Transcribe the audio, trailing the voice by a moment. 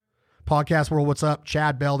Podcast world, what's up?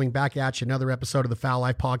 Chad Belding back at you. Another episode of the Fowl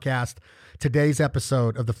Life Podcast. Today's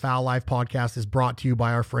episode of the Fowl Life Podcast is brought to you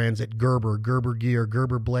by our friends at Gerber Gear,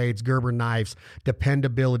 Gerber blades, Gerber knives,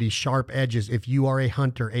 dependability, sharp edges. If you are a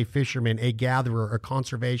hunter, a fisherman, a gatherer, a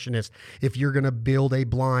conservationist, if you're going to build a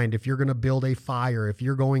blind, if you're going to build a fire, if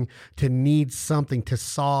you're going to need something to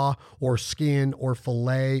saw or skin or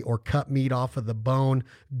fillet or cut meat off of the bone,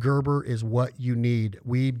 Gerber is what you need.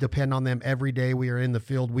 We depend on them every day we are in the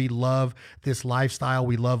field. We love this lifestyle.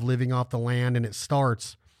 We love living off the land, and it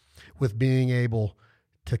starts with being able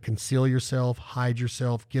to conceal yourself, hide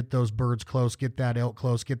yourself, get those birds close, get that elk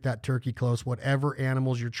close, get that turkey close, whatever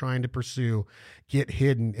animals you're trying to pursue, get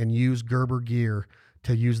hidden and use Gerber gear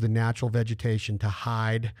to use the natural vegetation to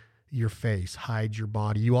hide your face, hide your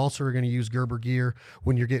body. You also are going to use Gerber gear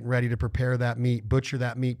when you're getting ready to prepare that meat, butcher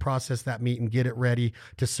that meat, process that meat, and get it ready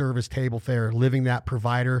to serve as table fare, living that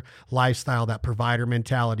provider lifestyle, that provider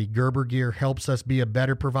mentality. Gerber gear helps us be a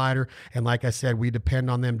better provider, and like I said, we depend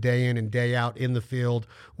on them day in and day out in the field,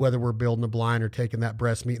 whether we're building a blind or taking that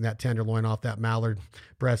breast meat and that tenderloin off that mallard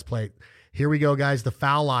breastplate. Here we go, guys. The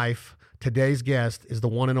Fowl Life. Today's guest is the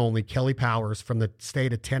one and only Kelley Powers from the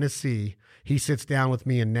state of Tennessee. He sits down with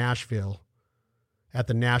me in Nashville at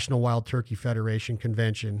the National Wild Turkey Federation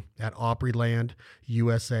Convention at Opryland,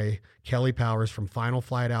 USA. Kelley Powers from Final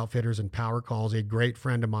Flight Outfitters and Power Calls, a great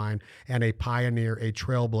friend of mine and a pioneer, a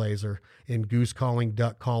trailblazer in goose calling,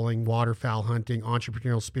 duck calling, waterfowl hunting,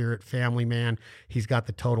 entrepreneurial spirit, family man. He's got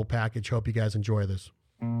the total package. Hope you guys enjoy this.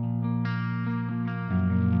 And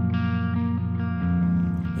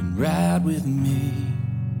ride with me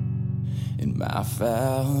in my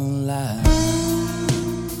foul life.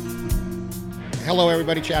 Hello,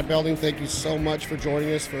 everybody. Chad Belding. Thank you so much for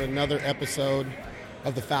joining us for another episode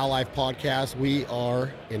of the Fowl Life Podcast. We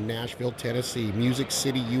are in Nashville, Tennessee, Music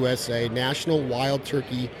City, USA, National Wild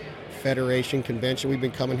Turkey Federation Convention. We've been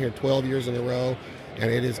coming here 12 years in a row, and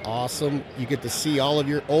it is awesome. You get to see all of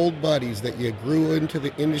your old buddies that you grew into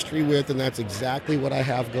the industry with, and that's exactly what I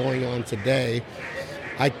have going on today.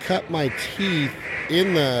 I cut my teeth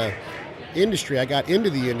in the industry. I got into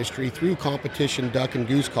the industry through competition duck and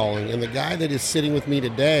goose calling, and the guy that is sitting with me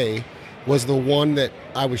today was the one that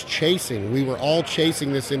I was chasing. We were all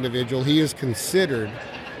chasing this individual. He is considered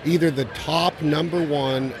either the top number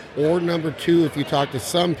one or number two, if you talk to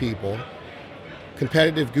some people,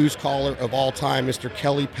 competitive goose caller of all time, Mr.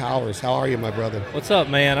 Kelley Powers. How are you, my brother? What's up,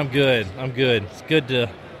 man? I'm good. It's good to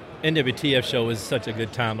NWTF show is such a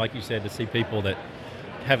good time, like you said, to see people that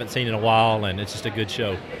haven't seen in a while, and it's just a good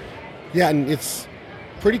show. Yeah, and it's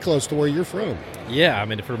pretty close to where you're from. Yeah, I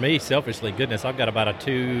mean, for me, selfishly, goodness, I've got about a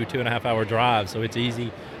 2.5 hour drive, so it's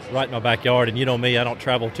easy, right in my backyard. And you know me, I don't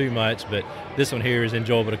travel too much, but this one here is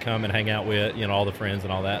enjoyable to come and hang out with, all the friends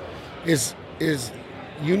and all that. Is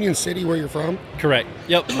Union City where you're from? Correct.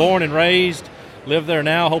 Yep, born and raised, live there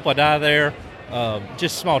now, hope I die there.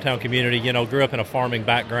 Just small town community, grew up in a farming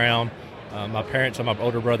background. My parents and my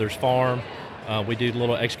older brother's farm. We do a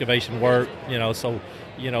little excavation work, so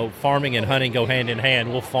farming and hunting go hand in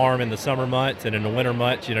hand. We'll farm in the summer months, and in the winter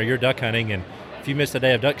months, you're duck hunting, and if you miss a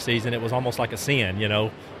day of duck season, it was almost like a sin,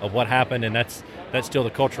 of what happened, and that's still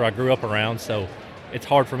the culture I grew up around. So it's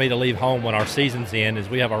hard for me to leave home when our season's in, as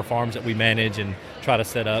we have our farms that we manage and try to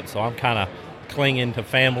set up. So I'm kind of clinging to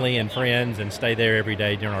family and friends and stay there every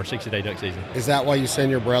day during our 60-day duck season. Is that why you send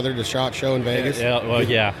your brother to SHOT Show in Vegas?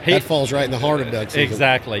 Yeah. That falls right in the heart of duck season.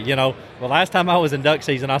 Exactly. The last time I was in duck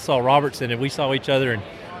season, I saw Robertson, and we saw each other, and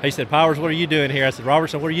he said, "Powers, what are you doing here?" I said,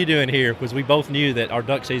 "Robertson, what are you doing here?" Because we both knew that our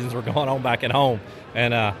duck seasons were going on back at home.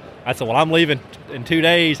 And I said, "Well, I'm leaving in 2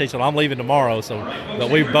 days." He said, "I'm leaving tomorrow." But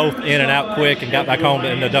we both in and out quick and got back home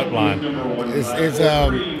in the duck line.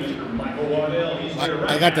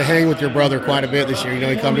 I got to hang with your brother quite a bit this year.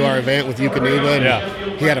 He come to our event with Eukanuba,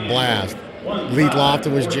 and he had a blast. Lee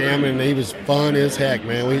Lofton was jamming, and he was fun as heck,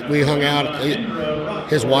 man. We hung out.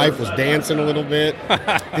 His wife was dancing a little bit.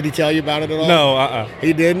 Did he tell you about it at all? No,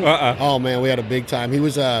 He didn't? Oh, man, we had a big time. He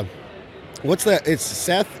was, what's that? It's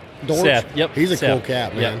Seth Dorch? Seth, yep. He's a Seth. Cool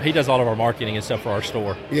cat, man. Yeah, he does all of our marketing and stuff for our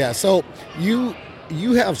store. Yeah, so you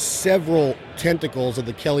have several tentacles of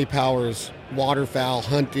the Kelley Powers waterfowl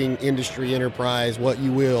hunting industry enterprise, what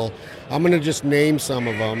you will. I'm going to just name some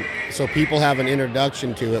of them so people have an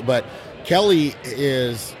introduction to it. But Kelley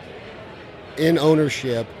is in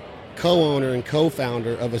ownership, co-owner and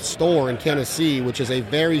co-founder of a store in Tennessee, which is a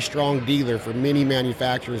very strong dealer for many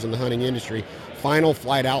manufacturers in the hunting industry, Final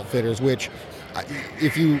Flight Outfitters, which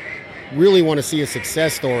if you really want to see a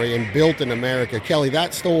success story and built in America. Kelley,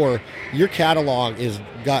 that store, your catalog is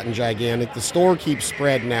gotten gigantic. The store keeps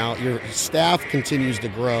spreading out. Your staff continues to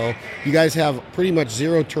grow. You guys have pretty much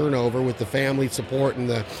zero turnover with the family support and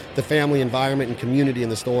the family environment and community in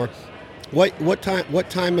the store. What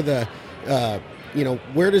time of the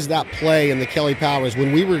where does that play in the Kelley Powers?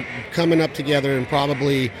 When we were coming up together in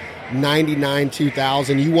probably 99,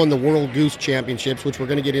 2000, you won the World Goose Championships, which we're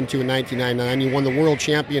going to get into in 1999. You won the World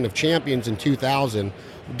Champion of Champions in 2000.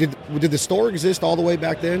 Did the store exist all the way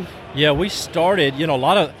back then? Yeah, we started, a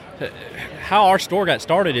lot of how our store got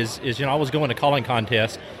started is I was going to calling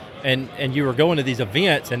contests, and you were going to these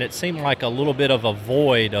events, and it seemed like a little bit of a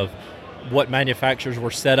void of what manufacturers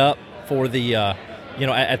were set up for the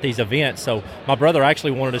at these events. So my brother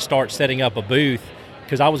actually wanted to start setting up a booth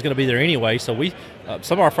because I was going to be there anyway. So we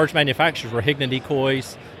some of our first manufacturers were Higdon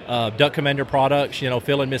decoys, Duck Commander products.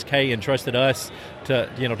 Phil and Miss Kay entrusted us to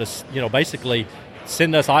basically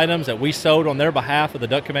send us items that we sold on their behalf of the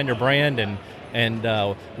Duck Commander brand, and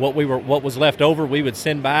what was left over we would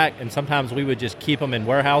send back, and sometimes we would just keep them and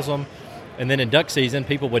warehouse them. And then in duck season,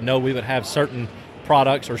 people would know we would have certain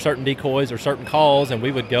products or certain decoys or certain calls, and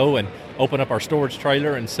we would go and open up our storage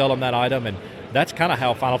trailer and sell them that item. And that's kind of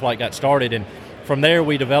how Final Flight got started. And from there,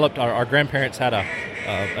 we developed our grandparents had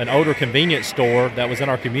an older convenience store that was in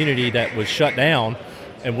our community that was shut down,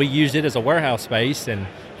 and we used it as a warehouse space. And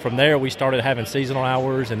from there, we started having seasonal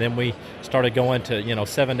hours, and then we started going to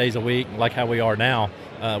 7 days a week, like how we are now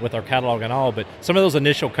with our catalog and all. But some of those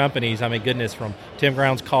initial companies, goodness, from Tim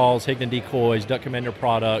Ground's calls, Higdon decoys, Duck Commander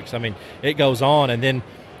products, it goes on. And then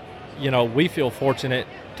we feel fortunate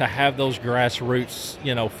to have those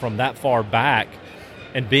grassroots from that far back,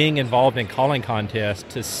 and being involved in calling contests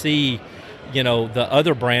to see the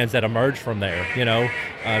other brands that emerged from there.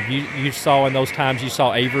 You saw in those times, you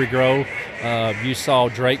saw Avery grow, you saw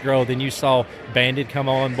Drake grow, then you saw Banded come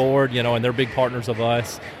on board, and they're big partners of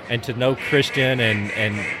us. And to know Christian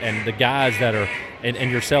and the guys that are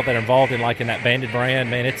and yourself that are involved in that Banded brand,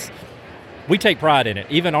 man, we take pride in it.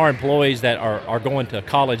 Even our employees that are going to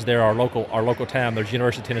college there, our local town, there's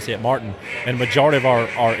University of Tennessee at Martin, and majority of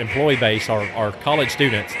our employee base are college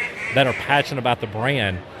students that are passionate about the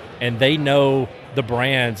brand, and they know the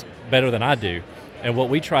brands better than I do. And what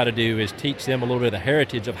we try to do is teach them a little bit of the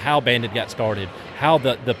heritage of how Banded got started, how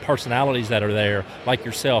the personalities that are there, like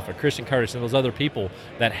yourself and Christian Curtis and those other people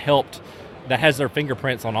that helped, that has their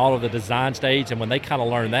fingerprints on all of the design stage. And when they kind of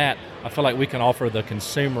learn that, I feel like we can offer the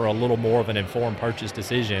consumer a little more of an informed purchase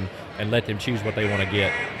decision and let them choose what they want to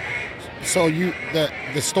get. So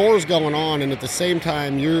the store's going on, and at the same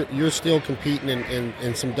time you're still competing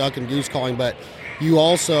in some duck and goose calling, but you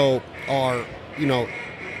also are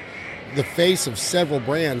the face of several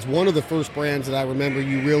brands. One of the first brands that I remember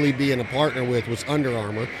you really being a partner with was Under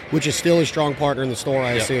Armour, which is still a strong partner in the store,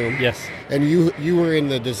 I assume. Yes. And you were in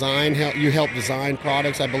the design, you helped design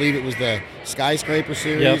products. I believe it was the Skyscraper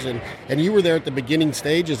series, yep. and you were there at the beginning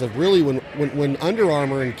stages of really when Under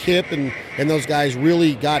Armour and Kip and those guys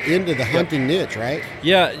really got into the hunting niche, right?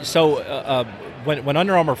 Yeah. So when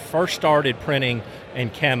Under Armour first started printing in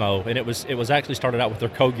camo, and it was actually started out with their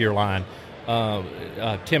Code Gear line.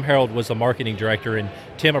 Tim Harold was the marketing director, and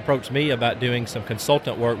Tim approached me about doing some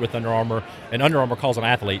consultant work with Under Armour, and Under Armour calls them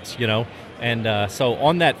athletes, and so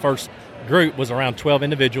on that first group was around 12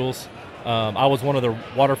 individuals. I was one of the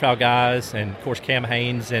waterfowl guys, and of course Cam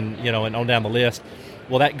Haynes, and and on down the list.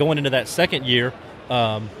 Well, that going into that second year,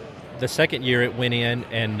 it went in,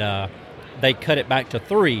 and they cut it back to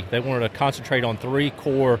 3. They wanted to concentrate on 3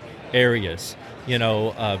 core areas. 2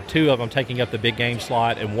 of them taking up the big game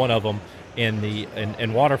slot, and 1 of them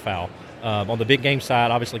in waterfowl. On the big game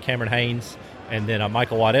side, obviously Cameron Haynes, and then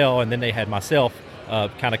Michael Waddell, and then they had myself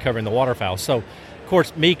kind of covering the waterfowl. So, of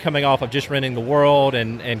course, me coming off of just renting the world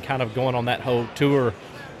and kind of going on that whole tour,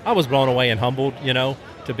 I was blown away and humbled,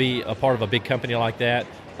 to be a part of a big company like that.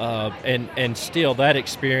 And still that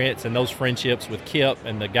experience and those friendships with Kip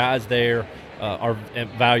and the guys there are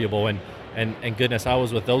valuable. And goodness, I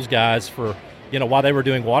was with those guys for, while they were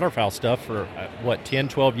doing waterfowl stuff for 10,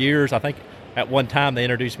 12 years. I think at one time they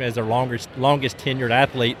introduced me as their longest tenured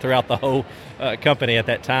athlete throughout the whole company at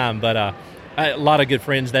that time. But a lot of good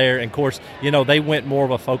friends there. And of course, they went more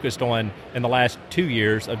of a focused on in the last 2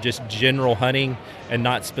 years of just general hunting and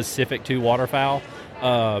not specific to waterfowl.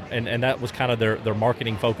 And that was kind of their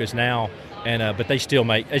marketing focus now. And but they still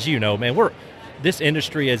make, as you know, man, this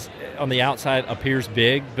industry is on the outside appears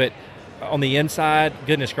big, but on the inside,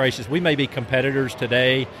 goodness gracious, we may be competitors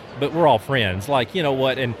today, but we're all friends.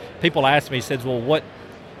 And people ask me, says, well,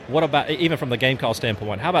 what about, even from the game call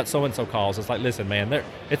standpoint, how about so-and-so calls? It's like, listen, man,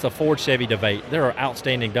 it's a Ford Chevy debate. There are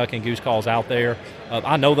outstanding duck and goose calls out there.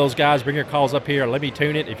 I know those guys. Bring your calls up here. Let me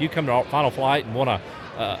tune it. If you come to Final Flight and want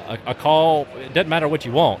a call, it doesn't matter what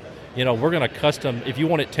you want. We're going to custom. If you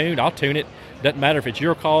want it tuned, I'll tune it. Doesn't matter if it's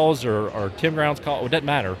your calls or Tim Ground's call. It doesn't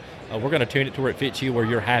matter. We're going to tune it to where it fits you, where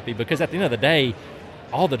you're happy. Because at the end of the day,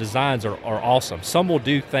 all the designs are awesome. Some will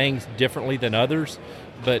do things differently than others,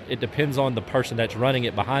 but it depends on the person that's running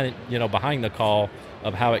it behind the call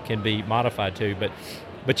of how it can be modified to.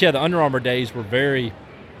 But yeah, the Under Armour days were very,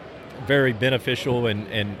 very beneficial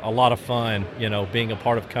and a lot of fun, being a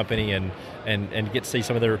part of company and get to see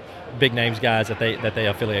some of their big names guys that they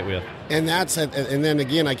affiliate with. And then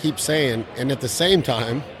again, I keep saying, and at the same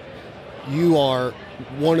time, you are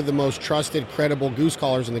one of the most trusted, credible goose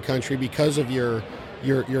callers in the country because of your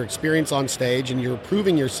experience on stage, and you're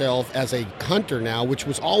proving yourself as a hunter now, which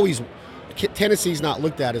was always, Tennessee's not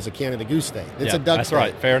looked at as a Canada goose state. It's a duck that's state.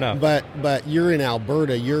 Right. Fair enough. But you're in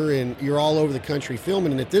Alberta. You're all over the country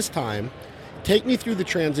filming, and at this time, take me through the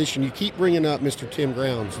transition. You keep bringing up Mr. Tim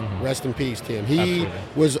Grounds. Mm-hmm. Rest in peace, Tim. He Absolutely.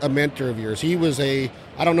 was a mentor of yours. He was I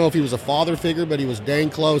don't know if he was a father figure, but he was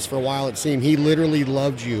dang close for a while, it seemed. He literally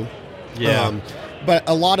loved you. Yeah. But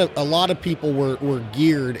a lot of people were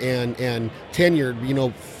geared and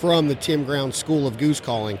tenured, from the Tim Grounds School of Goose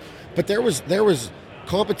Calling. But there was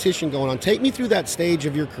competition going on. Take me through that stage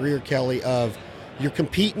of your career, Kelley, of you're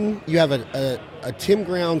competing, you have a Tim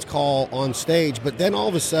Grounds call on stage, but then all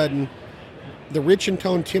of a sudden, the Rich and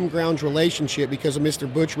Tone Tim Grounds relationship, because of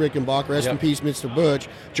Mr. Butch Rickenbach, rest in peace, Mr. Butch,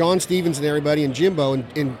 John Stevens and everybody, and Jimbo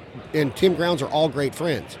and Tim Grounds are all great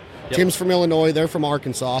friends. Yep. Tim's from Illinois, they're from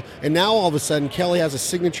Arkansas, and now all of a sudden Kelley has a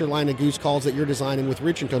signature line of goose calls that you're designing with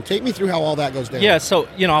Rich and Tone. Take me through how all that goes down. Yeah, so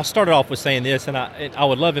I started off with saying this, and I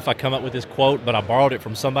would love if I come up with this quote, but I borrowed it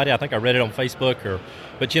from somebody. I think I read it on Facebook,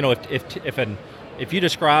 but if you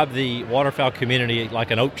describe the waterfowl community like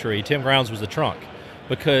an oak tree, Tim Grounds was the trunk,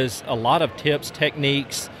 because a lot of tips,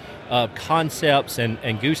 techniques, concepts,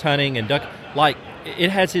 and goose hunting and duck, like,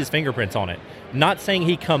 it has his fingerprints on it. Not saying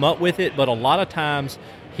he come up with it, but a lot of times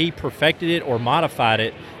he perfected it or modified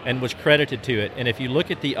it and was credited to it. And if you look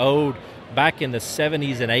at the old, back in the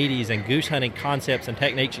 70s and 80s, and goose hunting concepts and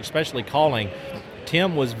techniques, especially calling,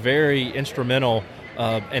 Tim was very instrumental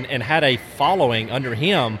and had a following under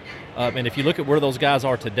him. And if you look at where those guys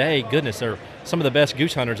are today, goodness, they're some of the best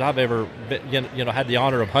goose hunters I've ever had the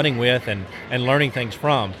honor of hunting with and learning things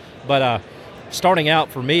from. But starting out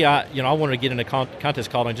for me, I wanted to get into contest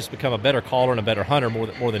calling and just become a better caller and a better hunter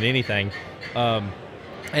more than anything.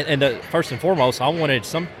 And first and foremost, I wanted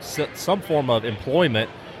some form of employment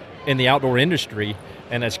in the outdoor industry.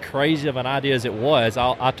 And as crazy of an idea as it was,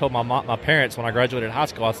 I told my parents when I graduated high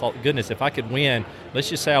school, I thought, goodness, if I could win, let's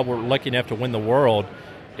just say I were lucky enough to win the world,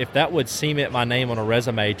 if that would cement my name on a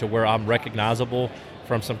resume to where I'm recognizable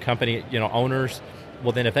from some company owners,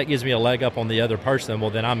 well, then if that gives me a leg up on the other person, well,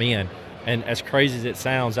 then I'm in. And as crazy as it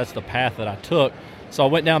sounds, that's the path that I took. So I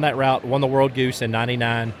went down that route, won the World Goose in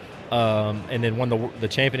 '99, and then won the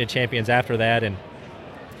Champion of Champions after that. And,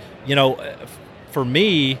 for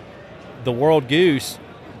me, the World Goose,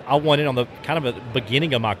 I won it on the kind of the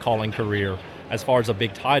beginning of my calling career as far as a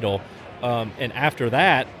big title. And after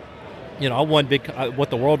that, I won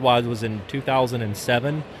what the world was in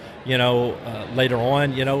 2007. Later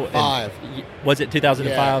on, 5. Was it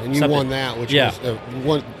 2005? Yeah, and you something? won that, which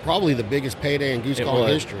was probably the biggest payday in goose calling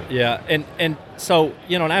history. Yeah, and so,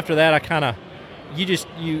 and after that, I kind of,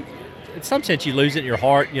 you, in some sense, you lose it in your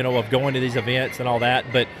heart, of going to these events and all that.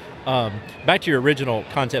 But back to your original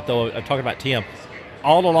concept, though, of talking about Tim,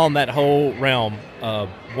 all along that whole realm,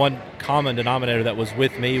 one common denominator that was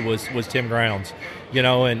with me was Tim Grounds,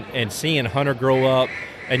 and seeing Hunter grow up.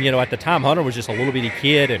 And, at the time, Hunter was just a little bitty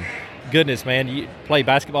kid, and goodness, man, you play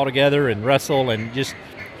basketball together and wrestle and just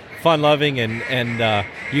fun-loving, and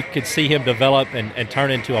you could see him develop and turn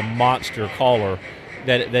into a monster caller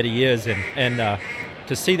that he is. And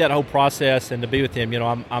to see that whole process and to be with him,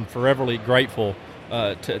 I'm foreverly grateful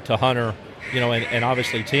to Hunter, and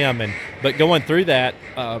obviously Tim. But going through that,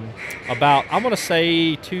 about, I want to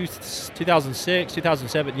say 2006,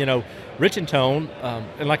 2007, Rich and Tone,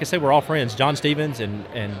 and like I said, we're all friends. John Stevens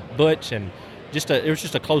and Butch, and it was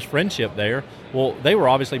just a close friendship there. Well, they were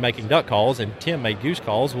obviously making duck calls, and Tim made goose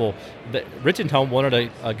calls. Well, Rich and Tone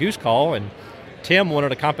wanted a goose call, and Tim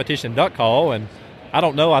wanted a competition duck call, and I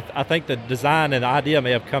don't know. I think the design and the idea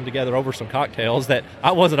may have come together over some cocktails that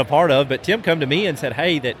I wasn't a part of. But Tim come to me and said,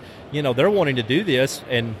 "Hey, that they're wanting to do this,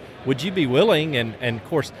 and would you be willing?" And of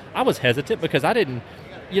course, I was hesitant because I didn't.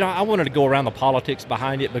 I wanted to go around the politics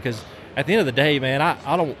behind it, because at the end of the day, man,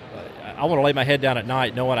 I I want to lay my head down at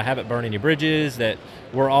night knowing I haven't burned any bridges, that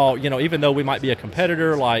we're all, even though we might be a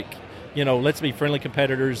competitor, let's be friendly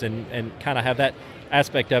competitors and kind of have that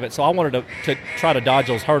aspect of it. So I wanted to try to dodge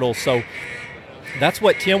those hurdles. So that's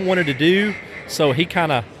what Tim wanted to do. So he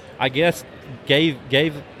kind of, I guess, gave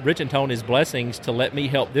Rich and Tone his blessings to let me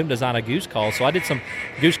help them design a goose call. So I did some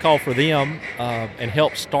goose call for them and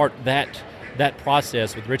helped start that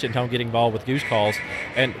process with Rich and Tone getting involved with goose calls.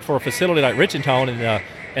 And for a facility like Rich and Tone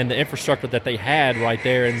and the infrastructure that they had right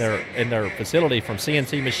there in their facility, from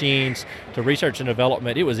CNC machines to research and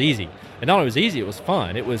development, it was easy. And not only was it easy, it was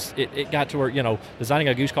fun. It got to where, designing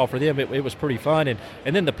a goose call for them, it was pretty fun.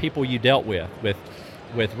 And then the people you dealt with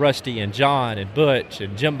Rusty and John and Butch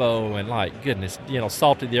and Jimbo and, like, goodness,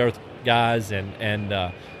 Salty the Earth guys and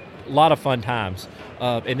a lot of fun times.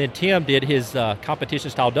 And then Tim did his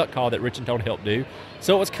competition-style duck call that Rich and Tone helped do.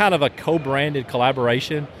 So it was kind of a co-branded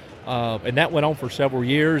collaboration, and that went on for several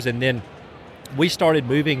years. And then we started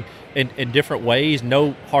moving in different ways.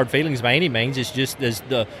 No hard feelings by any means. It's just as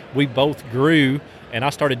we both grew, and I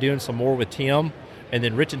started doing some more with Tim. And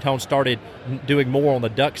then Rich and Tone started doing more on the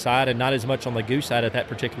duck side and not as much on the goose side at that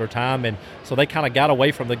particular time. And so they kind of got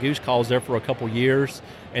away from the goose calls there for a couple years.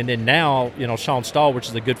 And then now, Sean Stahl, which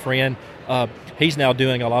is a good friend, he's now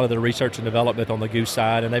doing a lot of the research and development on the goose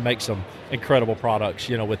side, and they make some incredible products,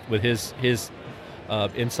 with his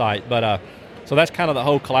insight. But so that's kind of the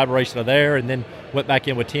whole collaboration of there. And then went back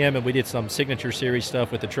in with Tim, and we did some signature series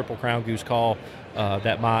stuff with the Triple Crown goose call,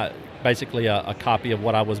 basically a copy of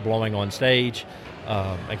what I was blowing on stage.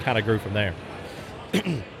 And kind of grew from there.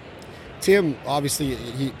 Tim, obviously,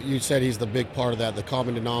 you said he's the big part of that, the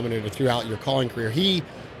common denominator throughout your calling career. He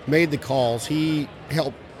made the calls. He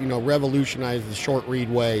helped, revolutionize the short reed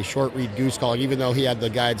goose calling, even though he had the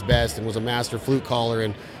guide's best and was a master flute caller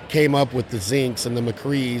and came up with the Zinks and the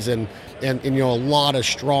McCrees and a lot of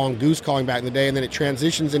strong goose calling back in the day. And then it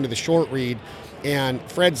transitions into the short reed. And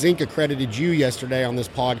Fred Zink accredited you yesterday on this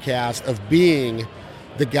podcast of being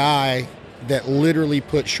the guy that literally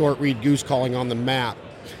put short reed goose calling on the map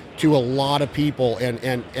to a lot of people, and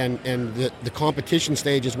the competition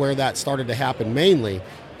stage is where that started to happen mainly.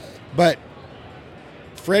 But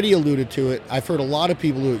Freddie alluded to it. I've heard a lot of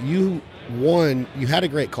people who you had a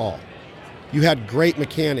great call. You had great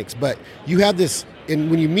mechanics, but you had this, and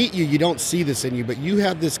when you meet you don't see this in you, but you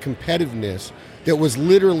had this competitiveness that was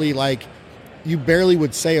literally like you barely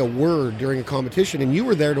would say a word during a competition, and you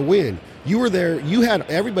were there to win. You were there,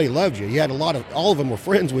 everybody loved you. You had all of them were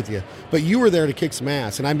friends with you, but you were there to kick some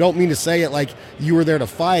ass. And I don't mean to say it like you were there to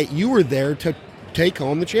fight. You were there to take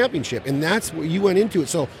home the championship, and that's what you went into it.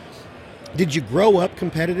 So did you grow up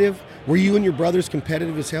competitive? Were you and your brothers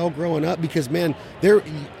competitive as hell growing up? Because, man,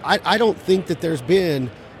 I don't think that there's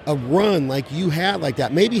been a run like you had like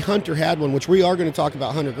that. Maybe Hunter had one, which we are going to talk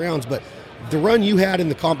about Hunter Grounds, but the run you had in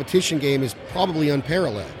the competition game is probably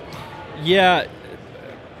unparalleled. Yeah,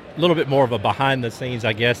 a little bit more of a behind the scenes,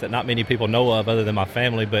 I guess, that not many people know of other than my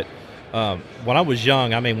family. But when I was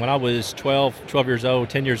young, when I was 12 years old,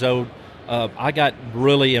 10 years old, I got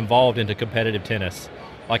really involved into competitive tennis.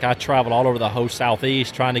 Like, I traveled all over the whole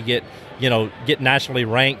Southeast trying to get nationally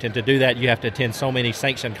ranked, and to do that you have to attend so many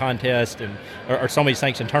sanctioned contests or so many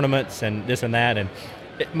sanctioned tournaments and this and that. And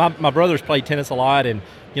my brothers played tennis a lot, and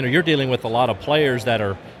you're dealing with a lot of players that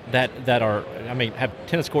are have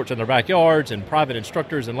tennis courts in their backyards and private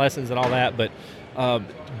instructors and lessons and all that. But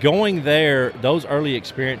going there, those early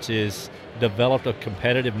experiences developed a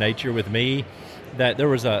competitive nature with me. That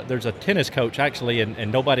there's a tennis coach actually,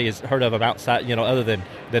 and nobody has heard of him outside, other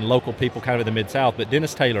than local people kind of in the Mid-South. But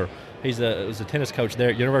Dennis Taylor, was a tennis coach there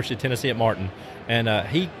at University of Tennessee at Martin, and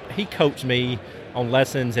he coached me on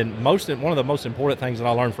lessons. And one of the most important things that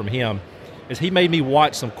I learned from him is he made me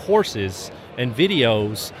watch some courses and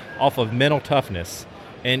videos off of mental toughness,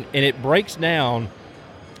 and it breaks down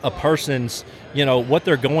a person's, what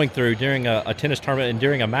they're going through during a tennis tournament and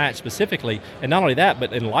during a match specifically. And not only that,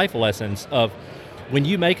 but in life lessons of when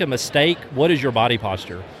you make a mistake, what is your body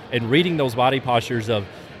posture? And reading those body postures of,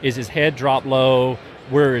 is his head dropped low?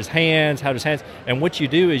 Where are his hands? How does his hands? And what you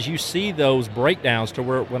do is you see those breakdowns to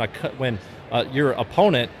where when your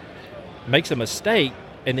opponent makes a mistake,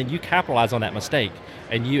 and then you capitalize on that mistake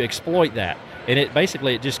and you exploit that. And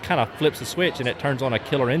it just kind of flips the switch, and it turns on a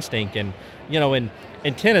killer instinct. And,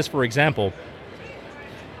 in tennis, for example,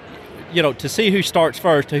 to see who starts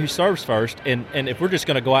first, to who serves first, and if we're just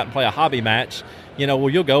going to go out and play a hobby match,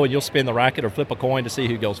 you'll go and you'll spin the racket or flip a coin to see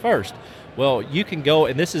who goes first. Well, you can go,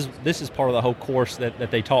 and this is part of the whole course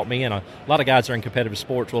that they taught me, and a lot of guys that are in competitive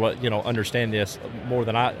sports will understand this more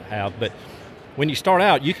than I have. But When you start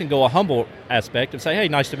out, you can go a humble aspect and say, hey,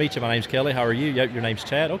 nice to meet you. My name's Kelley. How are you? Yep, your name's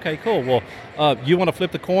Chad. Okay, cool. Well, you want to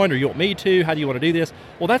flip the coin or you want me to? How do you want to do this?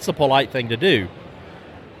 Well, that's the polite thing to do.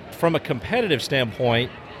 From a competitive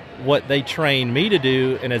standpoint, what they train me to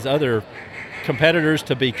do and as other competitors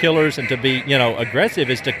to be killers and to be, aggressive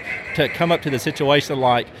is to come up to the situation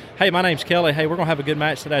like, hey, my name's Kelley. Hey, we're going to have a good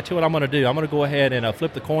match today. Tell you what I'm going to do. I'm going to go ahead and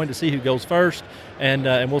flip the coin to see who goes first, and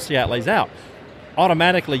we'll see how it lays out.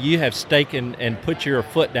 Automatically, you have staken and put your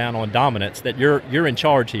foot down on dominance, that you're in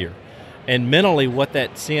charge here. And mentally, what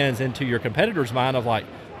that sends into your competitor's mind of like,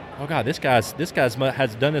 oh, God, this guy's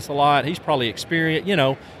has done this a lot. He's probably experienced,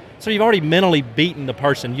 So you've already mentally beaten the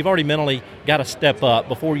person. You've already mentally got to step up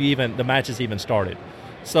before the match has even started.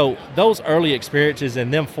 So those early experiences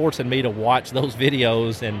and them forcing me to watch those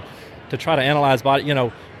videos and to try to analyze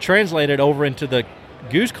body, translate it over into the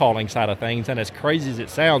goose calling side of things. And as crazy as it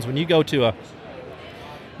sounds, when you go to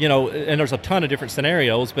and there's a ton of different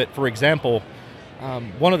scenarios, but for example,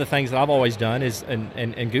 one of the things that I've always done is,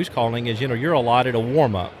 in goose calling is, you're allotted a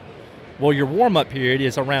warm-up. Well, your warm-up period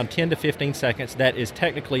is around 10 to 15 seconds. That is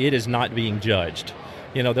technically, it is not being judged.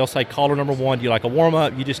 They'll say, caller number 1, do you like a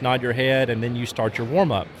warm-up? You just nod your head, and then you start your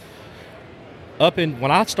warm-up. When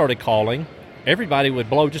I started calling, everybody would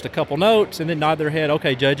blow just a couple notes and then nod their head,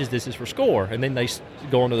 okay, judges, this is for score. And then they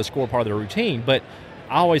go into the score part of their routine. But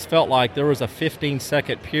I always felt like there was a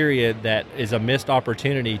 15-second period that is a missed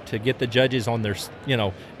opportunity to get the judges on their,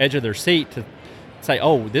 edge of their seat to say,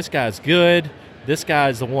 oh, this guy's good. This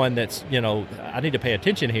guy's the one that's, I need to pay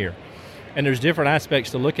attention here. And there's different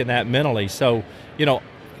aspects to look at that mentally. So,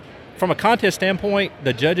 from a contest standpoint,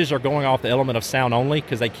 the judges are going off the element of sound only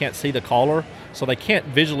because they can't see the caller. So they can't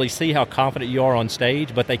visually see how confident you are on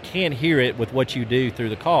stage, but they can hear it with what you do through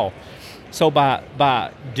the call. So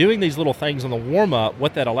by doing these little things on the warm-up,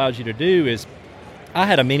 what that allows you to do is, I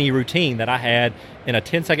had a mini routine that I had in a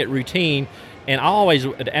 10-second routine, and I always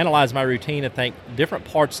would analyze my routine and think different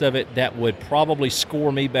parts of it that would probably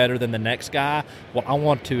score me better than the next guy. Well, I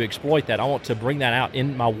want to exploit that. I want to bring that out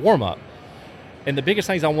in my warm-up. And the biggest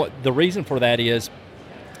things the reason for that is,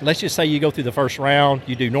 let's just say you go through the first round,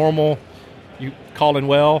 you do normal, you call in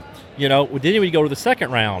well, then we go to the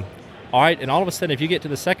second round. All right, and all of a sudden, if you get to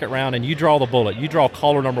the second round and you draw the bullet, you draw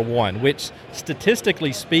caller number 1, which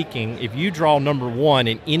statistically speaking, if you draw number 1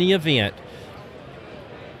 in any event,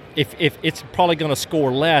 if it's probably going to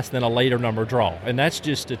score less than a later number draw. And that's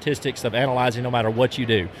just statistics of analyzing no matter what you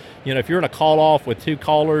do. If you're in a call-off with 2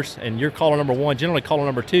 callers and you're caller number 1, generally caller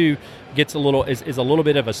number 2 gets is a little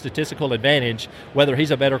bit of a statistical advantage, whether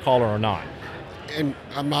he's a better caller or not. And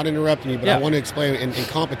I'm not interrupting you, but I want to explain, in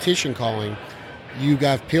competition calling, you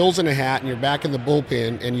got pills in a hat and you're back in the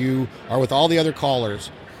bullpen and you are with all the other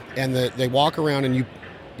callers and they walk around and you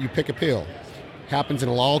pick a pill. Happens in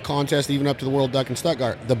a all contest, even up to the World Duck in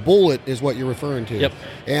Stuttgart. The bullet is what you're referring to. Yep.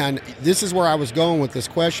 And this is where I was going with this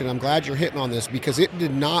question. I'm glad you're hitting on this because it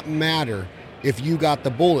did not matter if you got the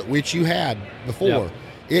bullet, which you had before. Yep.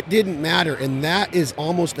 It didn't matter, and that is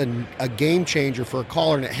almost a game changer for a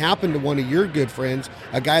caller. And it happened to one of your good friends,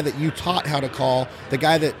 a guy that you taught how to call, the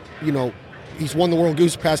guy that, he's won the World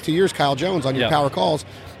Goose the past 2 years, Kyle Jones, on your power calls.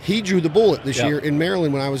 He drew the bullet this year in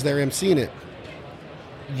Maryland when I was there emceeing it.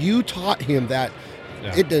 You taught him that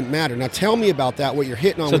it didn't matter. Now tell me about that, what you're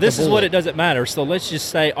hitting on with the bullet. So this is what it doesn't matter. So let's just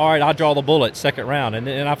say, all right, I draw the bullet second round.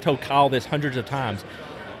 And I've told Kyle this hundreds of times.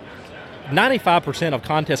 95% of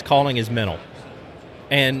contest calling is mental.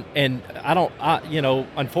 And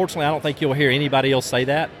unfortunately, I don't think you'll hear anybody else say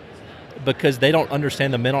that because they don't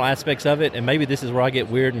understand the mental aspects of it. And maybe this is where I get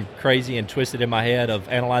weird and crazy and twisted in my head of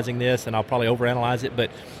analyzing this, and I'll probably overanalyze it. But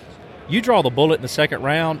you draw the bullet in the second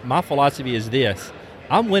round, my philosophy is this.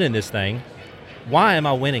 I'm winning this thing. Why am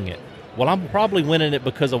I winning it? Well, I'm probably winning it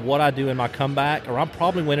because of what I do in my comeback, or I'm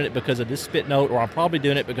probably winning it because of this spit note, or I'm probably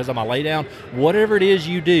doing it because of my lay down. Whatever it is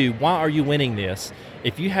you do, why are you winning this?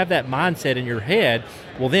 If you have that mindset in your head,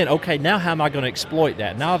 well then, okay, now how am I going to exploit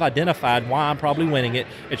that? Now I've identified why I'm probably winning it.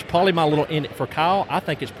 It's probably my little end. For Kyle, I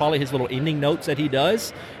think it's probably his little ending notes that he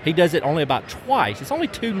does. He does it only about twice. It's only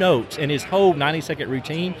 2 notes in his whole 90-second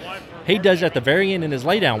routine. He does it at the very end in his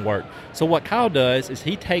laydown work. So what Kyle does is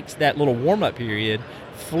he takes that little warm-up period,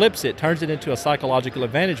 flips it, turns it into a psychological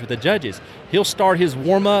advantage with the judges. He'll start his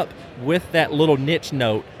warm-up with that little niche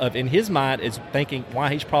note of, in his mind, is thinking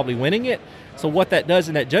why he's probably winning it. So what that does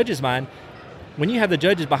in that judge's mind, when you have the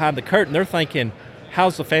judges behind the curtain, they're thinking,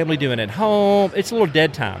 how's the family doing at home? It's a little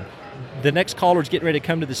dead time. The next caller's getting ready to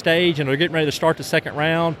come to the stage, and they're getting ready to start the second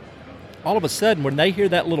round. All of a sudden, when they hear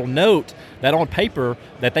that little note, that on paper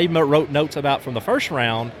that they wrote notes about from the first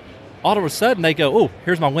round, all of a sudden they go, oh,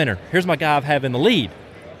 here's my winner. Here's my guy I have in the lead.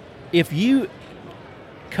 If you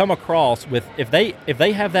come across with, if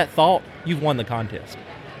they have that thought, you've won the contest.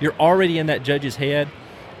 You're already in that judge's head.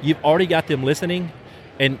 You've already got them listening,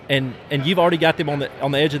 and you've already got them on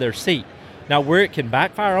the edge of their seat. Now, where it can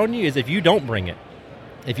backfire on you is if you don't bring it.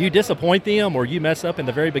 If you disappoint them or you mess up in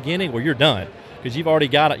the very beginning, well, you're done because you've already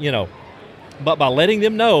got it, But by letting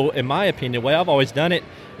them know, in my opinion, the way I've always done it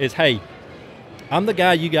is, hey, I'm the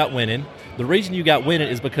guy you got winning. The reason you got winning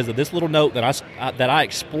is because of this little note that I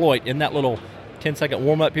exploit in that little 10-second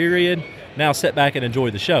warm-up period. Now sit back and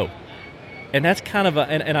enjoy the show. And that's kind of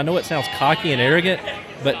and I know it sounds cocky and arrogant,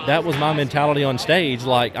 but that was my mentality on stage.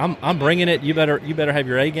 Like, I'm bringing it. You better have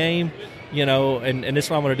your A game, and this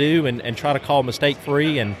is what I'm going to do, and try to call mistake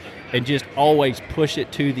free and just always push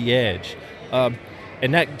it to the edge.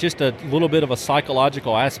 And that just a little bit of a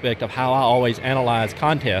psychological aspect of how I always analyze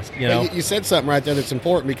contests. You said something right there that's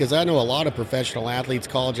important, because I know a lot of professional athletes,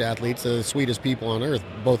 college athletes, the sweetest people on earth,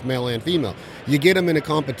 both male and female. You get them in a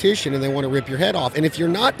competition and they want to rip your head off. And if you're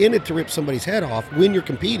not in it to rip somebody's head off when you're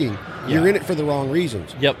competing, you're in it for the wrong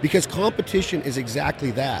reasons. Yep. Because competition is exactly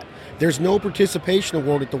that. There's no participation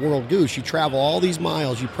award at the World Goose. You travel all these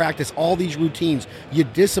miles. You practice all these routines. You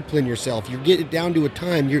discipline yourself. You get it down to a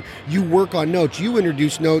time. You work on notes. You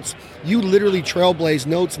introduce notes. You literally trailblaze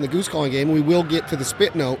notes in the goose calling game. We will get to the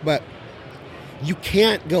spit note, but you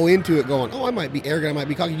can't go into it going, I might be arrogant, I might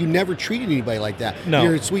be cocky. You never treated anybody like that. No.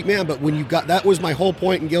 You're a sweet man. But when that was my whole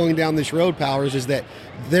point in going down this road, Powers, is that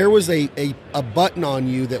there was a button on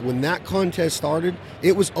you that when that contest started,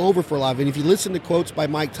 it was over for life. And if you listen to quotes by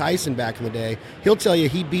Mike Tyson back in the day, he'll tell you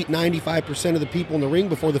he beat 95% of the people in the ring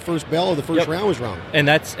before the first bell of the first round was rung. And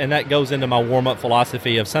that goes into my warm-up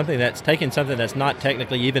philosophy of something that's taking something that's not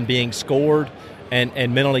technically even being scored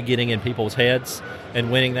and mentally getting in people's heads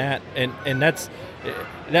and winning that. And that's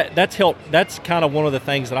helped. That's kind of one of the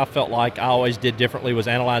things that I felt like I always did differently, was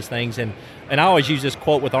analyze things. And I always use this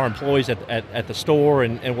quote with our employees at the store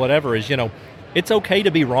and whatever is, it's okay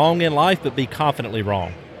to be wrong in life, but be confidently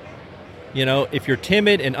wrong. If you're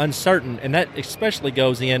timid and uncertain, and that especially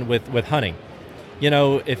goes in with hunting.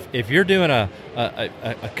 If you're doing a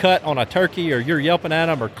cut on a turkey, or you're yelping at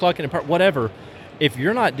them or clucking apart, whatever, if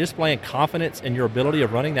you're not displaying confidence in your ability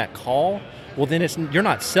of running that call, well, then you're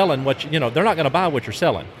not selling what they're not going to buy what you're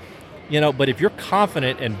selling. But if you're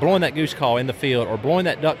confident in blowing that goose call in the field or blowing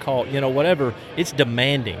that duck call, whatever, it's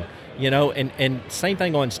demanding. And same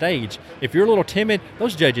thing on stage. If you're a little timid,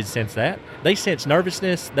 those judges sense that. They sense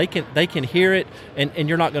nervousness. They can hear it, and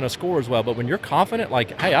you're not going to score as well. But when you're confident,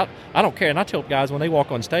 like, hey, I don't care. And I tell guys when they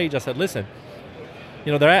walk on stage, I said, listen,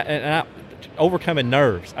 they're overcoming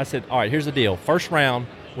nerves. I said, all right, here's the deal. First round,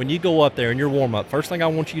 when you go up there in your warm-up, first thing I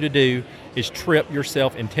want you to do is trip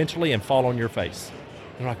yourself intentionally and fall on your face.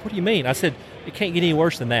 They're like, what do you mean? I said, it can't get any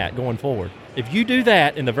worse than that going forward. If you do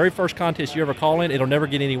that in the very first contest you ever call in, it'll never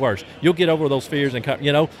get any worse. You'll get over those fears and,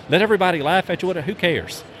 let everybody laugh at you. Who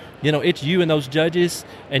cares? It's you and those judges,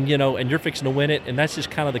 and you're fixing to win it, and that's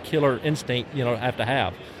just kind of the killer instinct, have to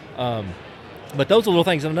have. But those are little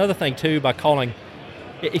things. And another thing, too, by calling,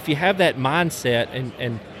 if you have that mindset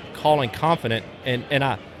and calling confident, and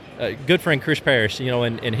I, good friend Chris Parrish,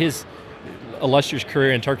 in his illustrious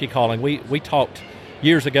career in turkey calling, we talked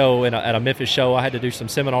years ago at a Memphis show. I had to do some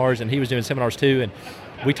seminars, and he was doing seminars too, and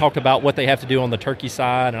we talked about what they have to do on the turkey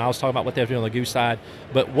side, and I was talking about what they have to do on the goose side.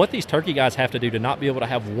 But what these turkey guys have to do to not be able to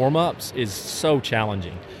have warm-ups is so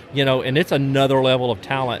challenging, and it's another level of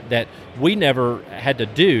talent that we never had to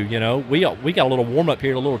do. We got a little warm-up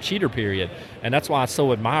period, a little cheater period, and that's why I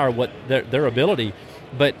so admire what their ability.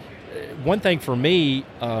 But one thing for me,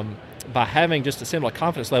 by having just a similar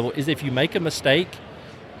confidence level, is if you make a mistake,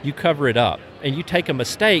 you cover it up. And you take a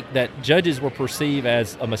mistake that judges will perceive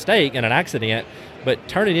as a mistake and an accident, but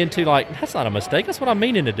turn it into like, that's not a mistake, that's what I'm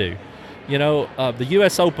meaning to do. The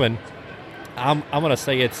U.S. Open, I'm going to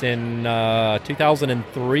say it's in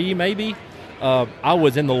 2003 maybe. I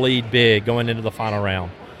was in the lead big going into the final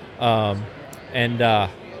round. The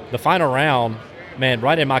final round, man,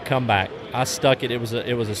 right in my comeback, I stuck it. It was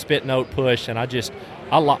a spit note push, and I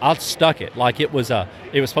stuck it like it was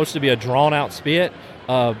supposed to be a drawn out spit.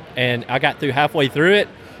 And I got through halfway through it,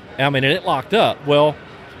 and it locked up. Well,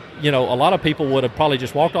 a lot of people would have probably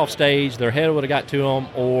just walked off stage, their head would have got to them,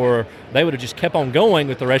 or they would have just kept on going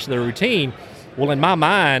with the rest of their routine. Well, in my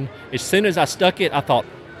mind, as soon as I stuck it, I thought,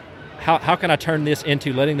 how can I turn this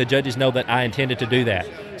into letting the judges know that I intended to do that?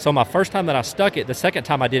 So my first time that I stuck it, the second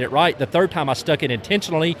time I did it right, the third time I stuck it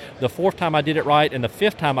intentionally, the fourth time I did it right, and the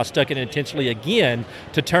fifth time I stuck it intentionally again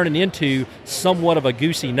to turn it into somewhat of a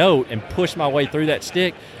goosey note and push my way through that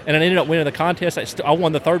stick. And I ended up winning the contest. I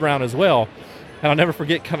won the third round as well. And I'll never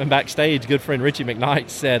forget coming backstage, good friend Richie McKnight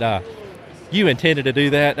said, you intended to do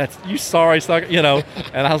that. That's you sorry, sucker, you know.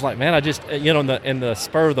 And I was like, man, I just, you know, in the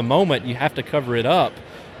spur of the moment, you have to cover it up,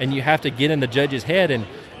 and you have to get in the judge's head. And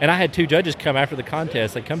I had 2 judges come after the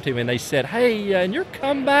contest. They come to me and they said, hey, and your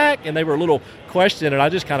comeback, and they were a little questioned, and I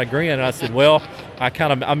just kind of grinned, and I said, well,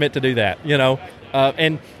 I meant to do that, you know.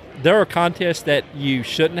 And there are contests that you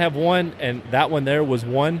shouldn't have won, and that one there was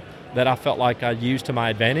one that I felt like I used to my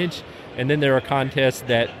advantage. And then there are contests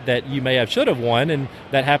that you may have should have won, and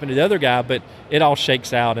that happened to the other guy, but it all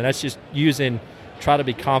shakes out, and that's just try to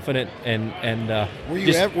be confident and were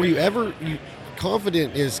you ever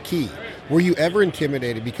confident is key. Were you ever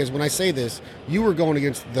intimidated? Because when I say this, you were going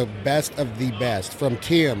against the best of the best, from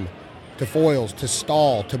Tim to Foyles to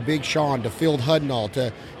Stahl to Big Sean to Phil Hudnall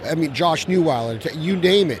to Josh Newweiler to you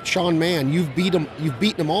name it, Sean Mann. You've beaten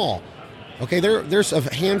them all. Okay, there's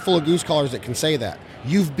a handful of goose callers that can say that.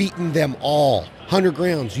 You've beaten them all. Hunter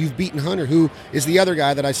Grounds, you've beaten Hunter, who is the other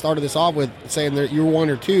guy that I started this off with, saying that you're 1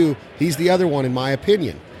 or 2. He's the other one, in my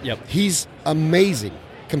opinion. Yep. He's amazing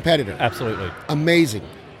competitor. Absolutely. Amazing.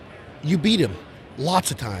 You beat him lots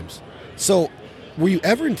of times. So were you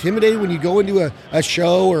ever intimidated when you go into a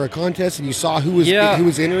show or a contest and you saw who was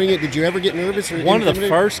entering it? Did you ever get nervous? One of the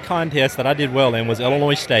first contests that I did well in was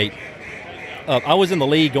Illinois State. I was in the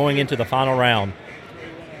lead going into the final round.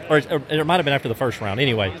 Or it might have been after the first round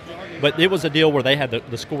anyway. But it was a deal where they had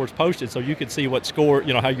the scores posted so you could see what score,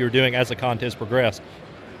 you know, how you were doing as the contest progressed.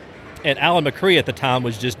 And Alan McCree at the time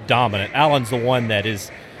was just dominant. Alan's the one that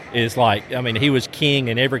is like, I mean, he was king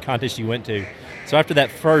in every contest you went to. So after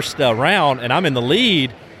that first round, and I'm in the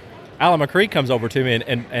lead, Alan McCree comes over to me,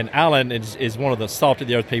 and Alan is one of the salt of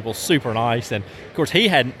the earth people, super nice. And of course, he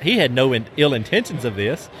had no ill intentions of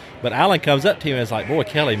this, but Alan comes up to me and is like, boy,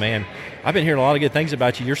 Kelley, man, I've been hearing a lot of good things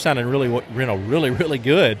about you. You're sounding really, really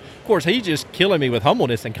good. Of course, he's just killing me with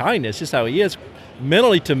humbleness and kindness, just how he is.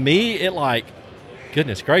 Mentally, to me, it like,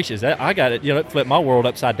 goodness gracious, I got it. You know, it flipped my world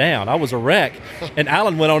upside down. I was a wreck. And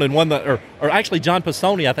Alan went on and won or actually John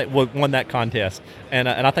Pisoni, I think, won that contest. And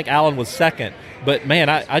I think Alan was second. But man,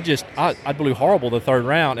 I blew horrible the third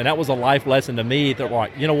round, and that was a life lesson to me. That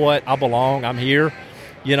like, you know what, I belong. I'm here.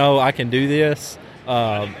 You know, I can do this.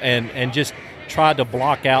 And just tried to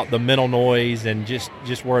block out the mental noise and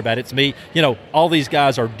just worry about it. It's me. You know, all these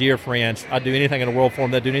guys are dear friends. I'd do anything in the world for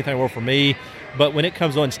them. They'd do anything in the world for me. But when it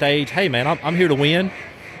comes on stage, hey, man, I'm here to win,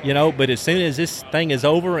 you know, but as soon as this thing is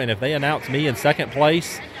over and if they announce me in second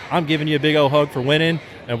place, I'm giving you a big old hug for winning,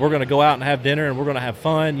 and we're going to go out and have dinner and we're going to have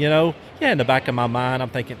fun, you know. Yeah, in the back of my mind, I'm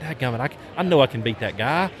thinking, dadgummit, I know I can beat that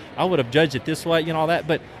guy. I would have judged it this way, you know, all that.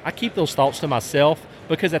 But I keep those thoughts to myself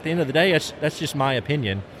because at the end of the day, that's just my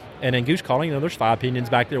opinion. And in goose calling, you know, there's 5 opinions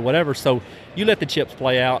back there, whatever. So you let the chips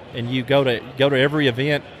play out and you go to every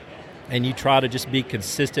event, and you try to just be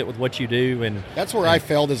consistent with what you do. And that's where I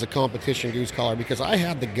failed as a competition goose caller, because I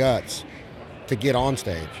had the guts to get on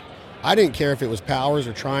stage. I didn't care if it was Powers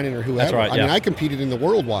or Trinan or whoever. That's right, I mean, I competed in the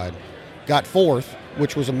worldwide, got 4th,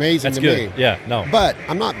 which was amazing to me. Yeah, no. But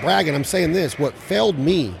I'm not bragging. I'm saying this. What failed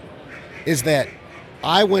me is that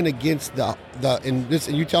I went against and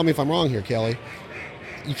you tell me if I'm wrong here, Kelley.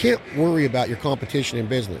 You can't worry about your competition in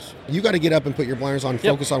business. You got to get up and put your blinders on and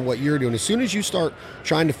focus on what you're doing. As soon as you start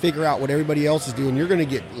trying to figure out what everybody else is doing, you're going to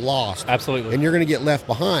get lost. Absolutely. And you're going to get left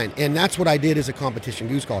behind. And that's what I did as a competition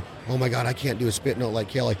goose call. Oh my God, I can't do a spit note like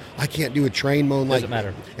Kelley. I can't do a train moan like. Doesn't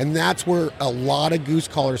matter. And that's where a lot of goose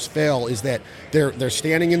callers fail, is that they're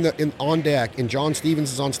standing on deck, and John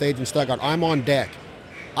Stevens is on stage and stuck out. I'm on deck.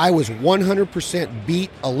 I was 100% beat,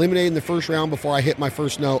 eliminated in the first round before I hit my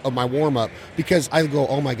first note of my warm-up, because I go,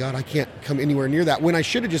 oh my God, I can't come anywhere near that, when I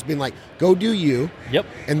should have just been like, go do you,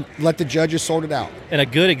 and let the judges sort it out. And a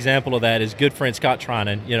good example of that is good friend Scott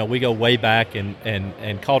Trinan. You know, we go way back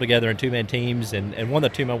and call together in 2-man teams and won the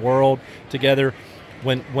 2-man world together.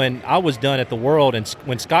 When I was done at the World, and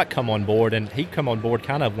when Scott come on board, and he come on board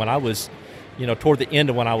kind of when I was, you know, toward the end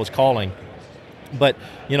of when I was calling. But,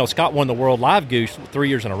 you know, Scott won the World Live Goose 3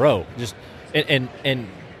 years in a row. And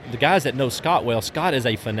the guys that know Scott well, Scott is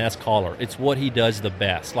a finesse caller. It's what he does the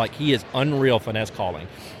best. Like, he is unreal finesse calling.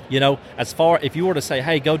 You know, as far, if you were to say,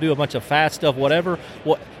 hey, go do a bunch of fast stuff, whatever,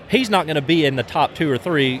 well, he's not going to be in the top 2 or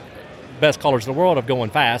 3 best callers in the world of going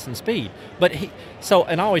fast and speed. But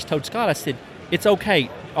and I always told Scott, I said, it's okay.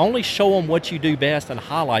 Only show them what you do best and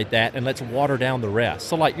highlight that, and let's water down the rest.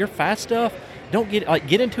 So, like, your fast stuff, don't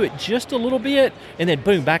get into it just a little bit and then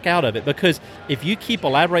boom, back out of it. Because if you keep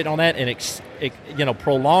elaborating on that and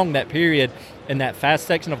prolong that period in that fast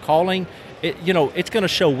section of calling, it's going to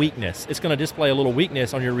show weakness. It's going to display a little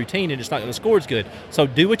weakness on your routine, and it's not going to score as good. So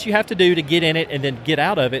do what you have to do to get in it and then get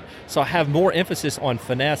out of it. So have more emphasis on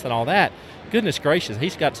finesse and all that. goodness gracious,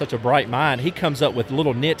 he's got such a bright mind. He comes up with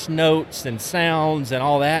little niche notes and sounds and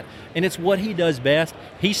all that, and it's what he does best.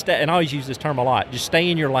 And I always use this term a lot, just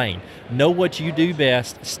stay in your lane. Know what you do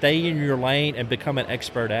best, stay in your lane, and become an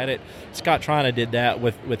expert at it. Scott Trina did that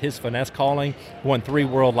with his finesse calling, won 3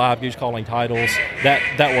 World Live Goose Calling titles that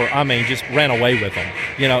were, just ran away with them,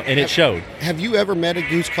 and it showed. Have you ever met a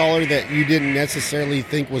goose caller that you didn't necessarily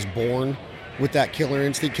think was born with that killer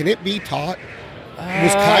instinct? Can it be taught?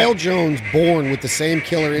 Was Kyle Jones born with the same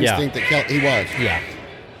killer instinct that he was? Yeah.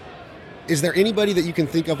 Is there anybody that you can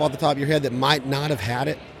think of off the top of your head that might not have had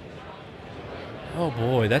it? Oh,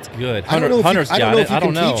 boy, that's good. Hunter's got it. I don't know if you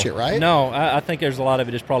can teach it, right? No, I think there's a lot of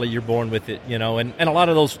it is probably you're born with it, and a lot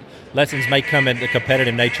of those lessons may come in the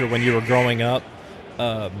competitive nature when you were growing up.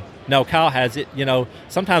 No, Kyle has it.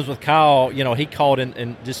 Sometimes with Kyle, he called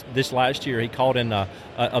in just this last year, he called in a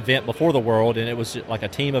event before the World, and it was like a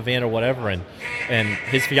team event or whatever, and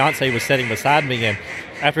his fiance was sitting beside me, and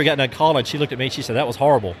after he got done calling, she looked at me and she said, "That was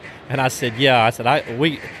horrible." And I said, "Yeah." I said,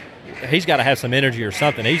 he's got to have some energy or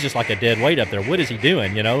something. He's just like a dead weight up there. What is he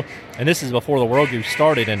doing, And this is before the World Goose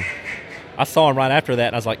started, and I saw him right after that,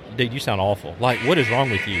 and I was like, "Dude, you sound awful. Like, what is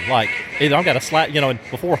wrong with you? Like, either I've got to slap," and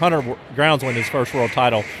before Hunter Grounds won his first world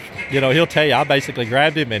title, he'll tell you, I basically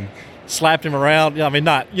grabbed him and slapped him around.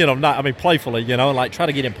 Playfully, like try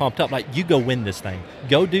to get him pumped up. Like, you go win this thing.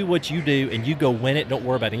 Go do what you do, and you go win it. Don't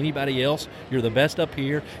worry about anybody else. You're the best up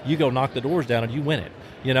here. You go knock the doors down, and you win it,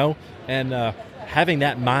 And having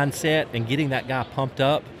that mindset and getting that guy pumped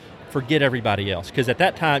up, forget everybody else. Because at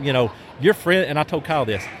that time, your friend, and I told Kyle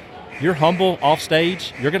this, you're humble off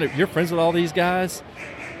stage. You're friends with all these guys.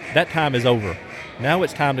 That time is over. Now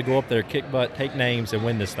it's time to go up there, kick butt, take names, and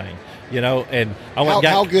win this thing. And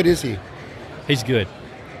how good is he? He's good.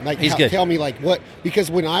 He's good. Tell me, what?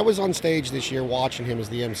 Because when I was on stage this year watching him as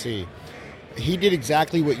the MC, he did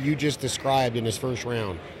exactly what you just described in his first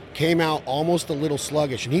round. Came out almost a little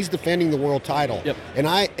sluggish, and he's defending the world title. Yep. And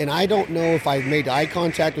I don't know if I made eye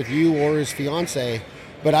contact with you or his fiance,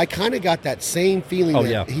 but I kind of got that same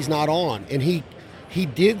feeling he's not on. And he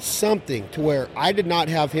did something to where I did not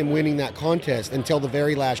have him winning that contest until the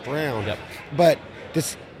very last round. Yep. But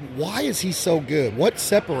why is he so good? What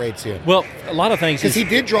separates him? Well, a lot of things. Because he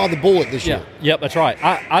did draw the bullet this year. Yep, that's right.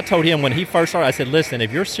 I told him when he first started, I said, "Listen,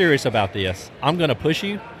 if you're serious about this, I'm going to push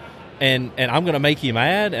you, and I'm going to make you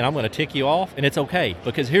mad, and I'm going to tick you off, and it's okay."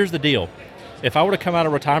 Because here's the deal. If I were to come out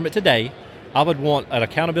of retirement today, I would want an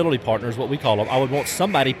accountability partner, is what we call them. I would want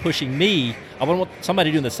somebody pushing me. I would want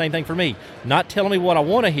somebody doing the same thing for me. Not telling me what I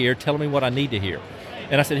want to hear, telling me what I need to hear.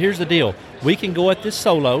 And I said, here's the deal. We can go at this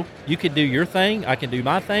solo. You can do your thing. I can do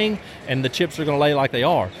my thing. And the chips are going to lay like they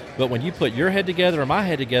are. But when you put your head together and my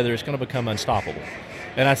head together, it's going to become unstoppable.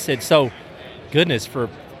 And I said, so, goodness, for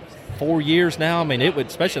 4 years now, it would,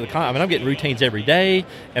 especially I'm getting routines every day,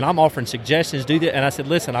 and I'm offering suggestions, do that. And I said,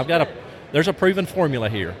 listen, there's a proven formula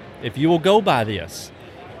here. If you will go by this,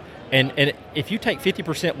 and if you take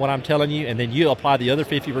 50% what I'm telling you, and then you apply the other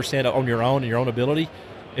 50% on your own and your own ability,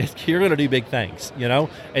 you're going to do big things,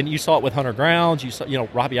 And you saw it with Hunter Grounds. You saw,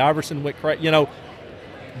 Robbie Iverson went correct.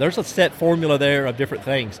 There's a set formula there of different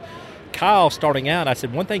things. Kyle, starting out, I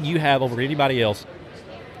said, one thing you have over anybody else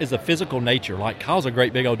is a physical nature. Like, Kyle's a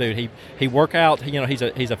great big old dude. He workouts.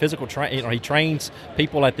 He's a physical trainer. He trains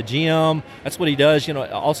people at the gym. That's what he does.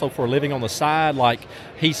 Also for a living on the side. Like,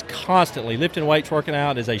 he's constantly lifting weights, working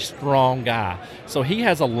out. Is a strong guy. So he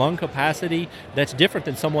has a lung capacity that's different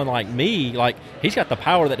than someone like me. Like, he's got the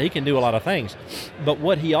power that he can do a lot of things. But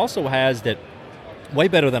what he also has that way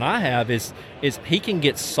better than I have is he can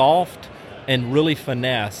get soft and really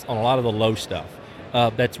finesse on a lot of the low stuff.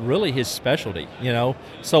 That's really his specialty,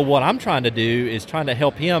 So what I'm trying to do is trying to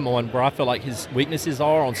help him on where I feel like his weaknesses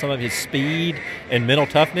are on some of his speed and mental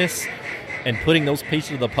toughness, and putting those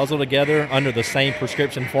pieces of the puzzle together under the same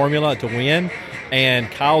prescription formula to win. And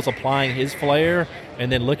Kyle's applying his flair, and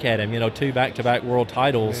then look at him, 2 back-to-back world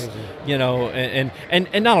titles, and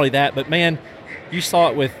not only that, but man, you saw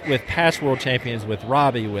it with past world champions, with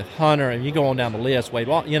Robbie, with Hunter, and you go on down the list, Wade,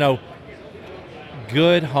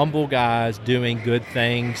 good, humble guys doing good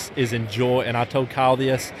things is enjoy. And I told Kyle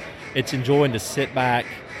this, it's enjoying to sit back,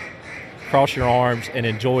 cross your arms, and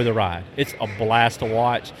enjoy the ride. It's a blast to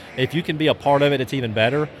watch. If you can be a part of it, it's even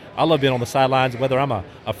better. I love being on the sidelines, whether I'm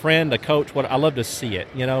a friend, a coach, I love to see it,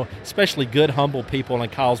 especially good, humble people, and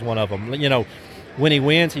Kyle's one of them. When he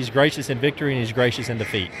wins, he's gracious in victory and he's gracious in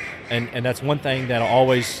defeat. And that's one thing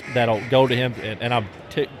that'll go to him, and I'm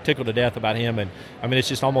tickled to death about him. And it's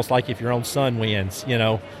just almost like if your own son wins,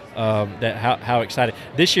 that how excited.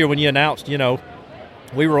 This year when you announced,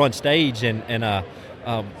 we were on stage and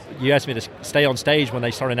You asked me to stay on stage when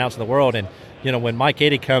they start announcing the world, and when Mike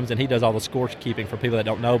Eddy comes and he does all the scorekeeping for people that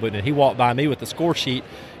don't know, but he walked by me with the score sheet,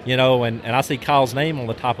 and I see Kyle's name on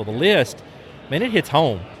the top of the list. Man, it hits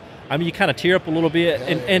home. I mean, you kind of tear up a little bit,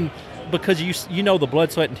 and because you know the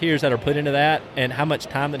blood, sweat, and tears that are put into that, and how much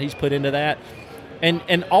time that he's put into that.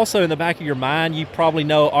 And also in the back of your mind, you probably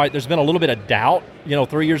know, all right, there's been a little bit of doubt,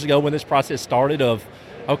 3 years ago when this process started of,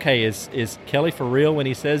 okay, is Kelley for real when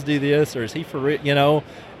he says do this, or is he for real,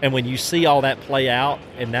 And when you see all that play out,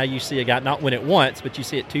 and now you see a guy not win it once, but you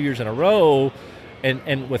see it 2 years in a row,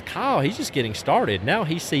 and with Kyle, he's just getting started. Now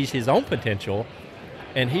he sees his own potential,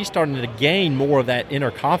 and he's starting to gain more of that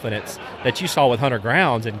inner confidence that you saw with Hunter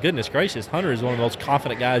Grounds, and goodness gracious, Hunter is one of the most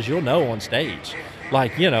confident guys you'll know on stage.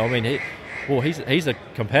 He's a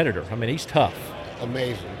competitor. I mean, he's tough.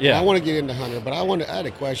 Amazing. Yeah. I want to get into Hunter, but I had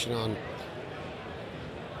a question on.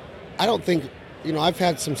 I don't think, I've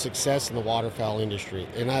had some success in the waterfowl industry,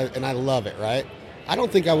 and I love it, right? I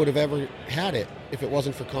don't think I would have ever had it if it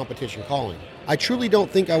wasn't for competition calling. I truly don't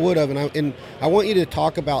think I would have, and I want you to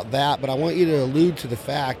talk about that, but I want you to allude to the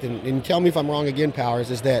fact, and tell me if I'm wrong again, Powers,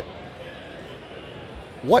 is that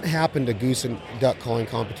what happened to goose and duck calling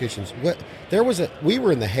competitions? We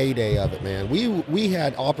were in the heyday of it, man. We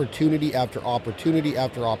had opportunity after opportunity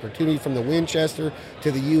after opportunity, from the Winchester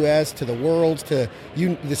to the U.S. to the Worlds to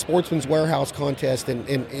the Sportsman's Warehouse contest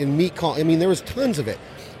and meat call. I mean, there was tons of it.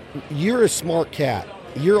 You're a smart cat.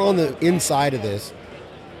 You're on the inside of this.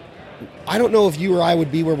 I don't know if you or I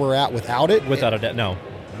would be where we're at without it. Without a doubt, no.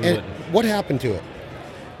 And what happened to it?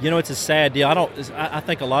 It's a sad deal. I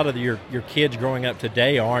think a lot of your kids growing up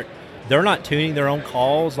today they're not tuning their own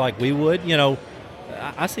calls like we would.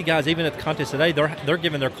 I see guys even at the contest today, they're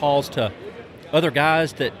giving their calls to other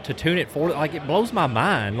guys to tune it for. Like, it blows my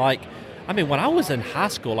mind. Like, I mean, when I was in high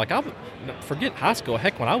school, forget high school.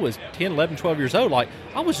 Heck, when I was 10, 11, 12 years old,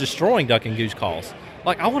 I was destroying duck and goose calls.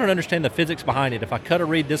 Like, I wanted to understand the physics behind it. If I cut a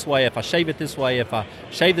reed this way, if I shave it this way, if I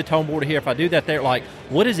shave the tone board here, if I do that there,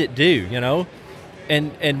 what does it do,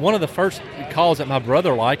 And one of the first calls that my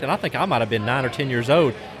brother liked, and I think I might have been 9 or 10 years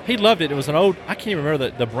old, he loved it. It was an old, I can't even remember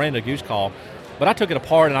the brand of goose call, but I took it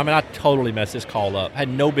apart, and I totally messed this call up. I had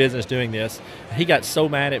no business doing this. He got so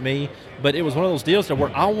mad at me, but it was one of those deals where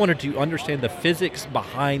I wanted to understand the physics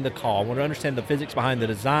behind the call. I wanted to understand the physics behind the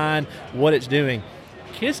design, what it's doing.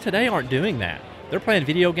 Kids today aren't doing that. They're playing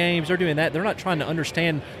video games. They're doing that. They're not trying to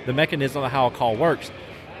understand the mechanism of how a call works.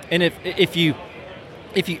 And if you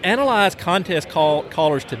analyze contest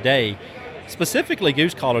callers today, specifically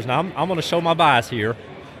goose callers, now I'm going to show my bias here,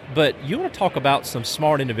 but you want to talk about some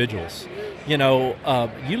smart individuals. You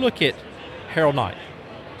look at Harold Knight,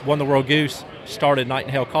 won the World Goose, started Night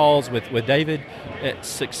and Hale Calls with David, a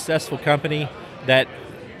successful company that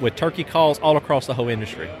with turkey calls all across the whole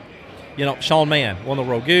industry. Sean Mann won the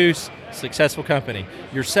World Goose, successful company.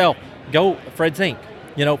 Yourself, go Fred Zink.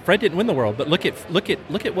 Fred didn't win the world, but look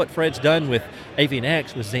at what Fred's done with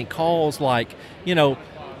AV&X, with Zink calls. A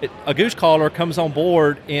goose caller comes on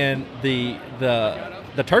board in the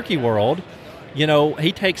turkey world.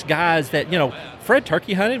 He takes guys that Fred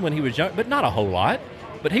turkey hunted when he was young, but not a whole lot.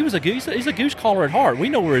 But he's a goose caller at heart. We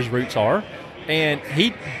know where his roots are, and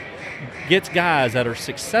he gets guys that are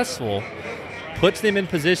successful, puts them in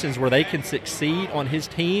positions where they can succeed on his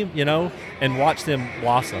team, and watch them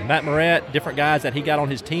blossom. Matt Moret, different guys that he got on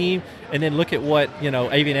his team, and then look at what,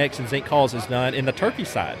 AV&X and Zink Calls has done in the turkey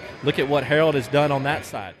side. Look at what Harold has done on that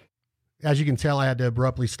side. As you can tell, I had to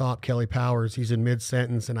abruptly stop Kelley Powers. He's in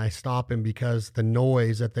mid-sentence, and I stop him because the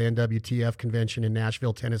noise at the NWTF convention in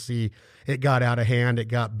Nashville, Tennessee, it got out of hand. It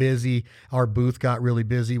got busy. Our booth got really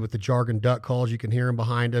busy with the jargon duck calls. You can hear them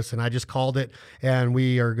behind us, and I just called it, and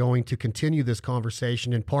we are going to continue this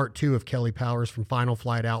conversation in part 2 of Kelley Powers from Final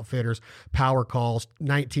Flight Outfitters, Power Calls,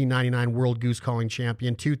 1999 World Goose Calling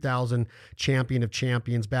Champion, 2000 Champion of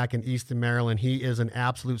Champions back in Easton, Maryland. He is an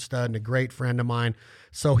absolute stud and a great friend of mine.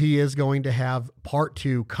 So he is going to have part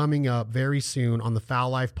 2 coming up very soon on the Fowl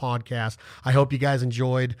Life podcast. I hope you guys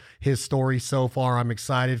enjoyed his story so far. I'm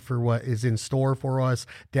excited for what is in store for us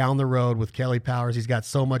down the road with Kelley Powers. He's got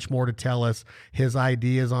so much more to tell us. His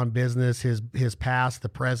ideas on business, his past, the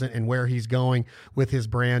present, and where he's going with his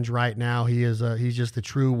brands right now. He's just a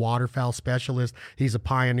true waterfowl specialist. He's a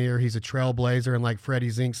pioneer. He's a trailblazer. And like Freddie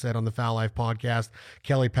Zink said on the Fowl Life podcast,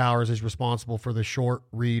 Kelley Powers is responsible for the short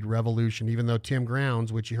reed revolution. Even though Tim Grounds,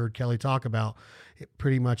 which you heard Kelley talk about, it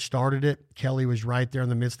pretty much started it. Kelley was right there in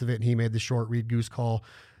the midst of it, and he made the short reed goose call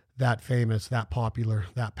that famous, that popular,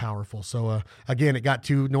 that powerful. So again, it got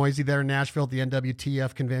too noisy there in Nashville at the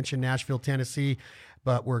NWTF convention, Nashville, Tennessee.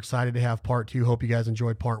 but we're excited to have part 2. Hope you guys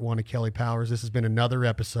enjoyed part 1 of Kelley Powers. This has been another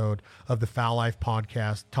episode of the Foul Life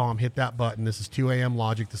Podcast. Tom, hit that button. This is 2 a.m.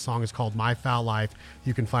 Logic. The song is called My Foul Life.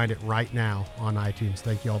 You can find it right now on iTunes.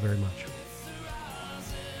 Thank you all very much.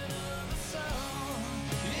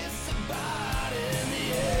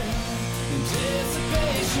 Yeah.